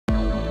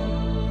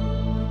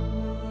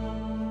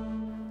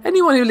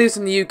Anyone who lives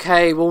in the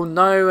UK will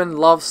know and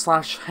love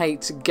 /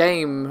 hate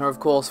Game, of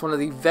course one of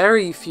the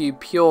very few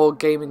pure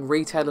gaming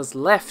retailers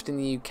left in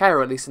the UK,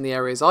 or at least in the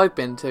areas I've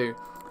been to.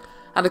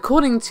 And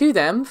according to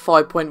them,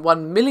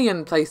 5.1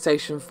 million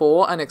PlayStation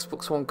 4 and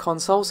Xbox One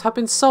consoles have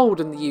been sold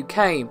in the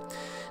UK.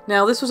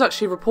 Now this was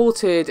actually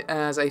reported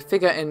as a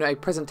figure in a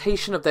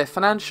presentation of their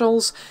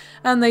financials,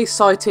 and they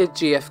cited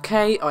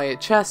GfK,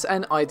 IHS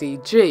and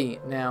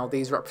IDG. Now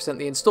these represent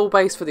the install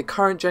base for the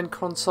current gen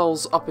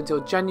consoles up until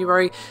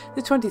January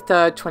the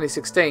 23rd,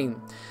 2016.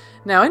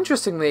 Now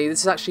interestingly,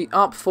 this is actually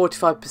up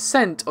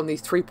 45% on the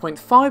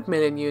 3.5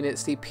 million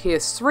units the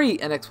PS3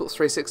 and Xbox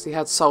 360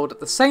 had sold at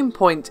the same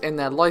point in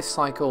their life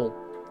cycle.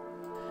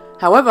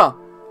 However,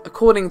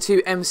 according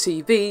to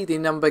MCV, the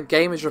number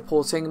Game is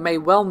reporting may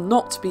well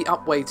not be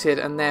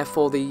upweighted, and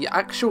therefore the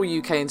actual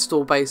UK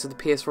install base of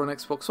the PS4 and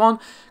Xbox One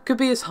could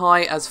be as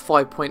high as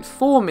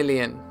 5.4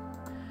 million.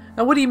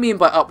 Now what do you mean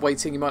by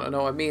upweighting? You might not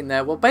know what I mean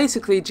there. Well,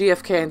 basically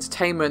GfK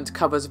Entertainment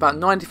covers about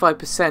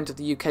 95% of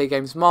the UK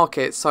games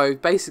market, so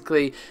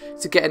basically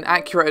to get an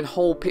accurate and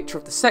whole picture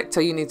of the sector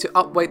you need to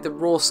upweight the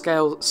raw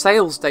scale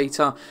sales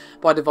data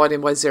by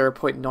dividing by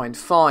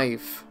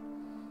 0.95.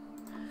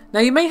 Now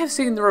you may have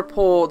seen the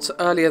report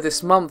earlier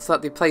this month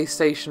that the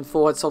PlayStation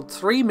 4 had sold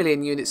 3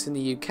 million units in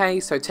the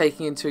UK, so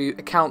taking into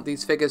account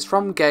these figures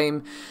from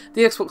Game,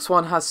 the Xbox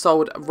One has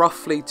sold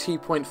roughly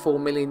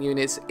 2.4 million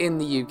units in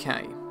the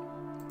UK.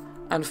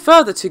 And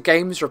further to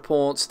Game's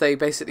reports, they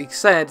basically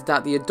said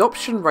that the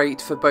adoption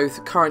rate for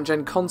both current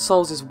gen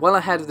consoles is well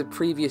ahead of the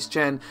previous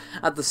gen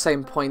at the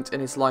same point in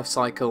its life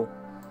cycle.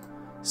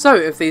 So,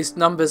 if these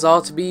numbers are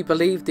to be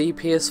believed, the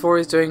PS4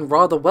 is doing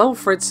rather well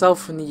for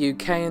itself in the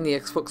UK, and the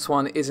Xbox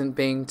One isn't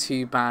being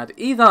too bad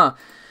either.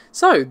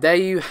 So, there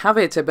you have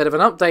it, a bit of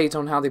an update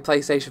on how the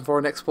PlayStation 4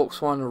 and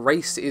Xbox One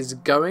race is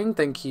going.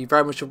 Thank you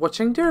very much for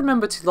watching. Do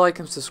remember to like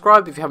and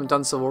subscribe if you haven't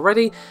done so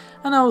already,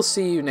 and I will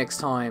see you next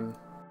time.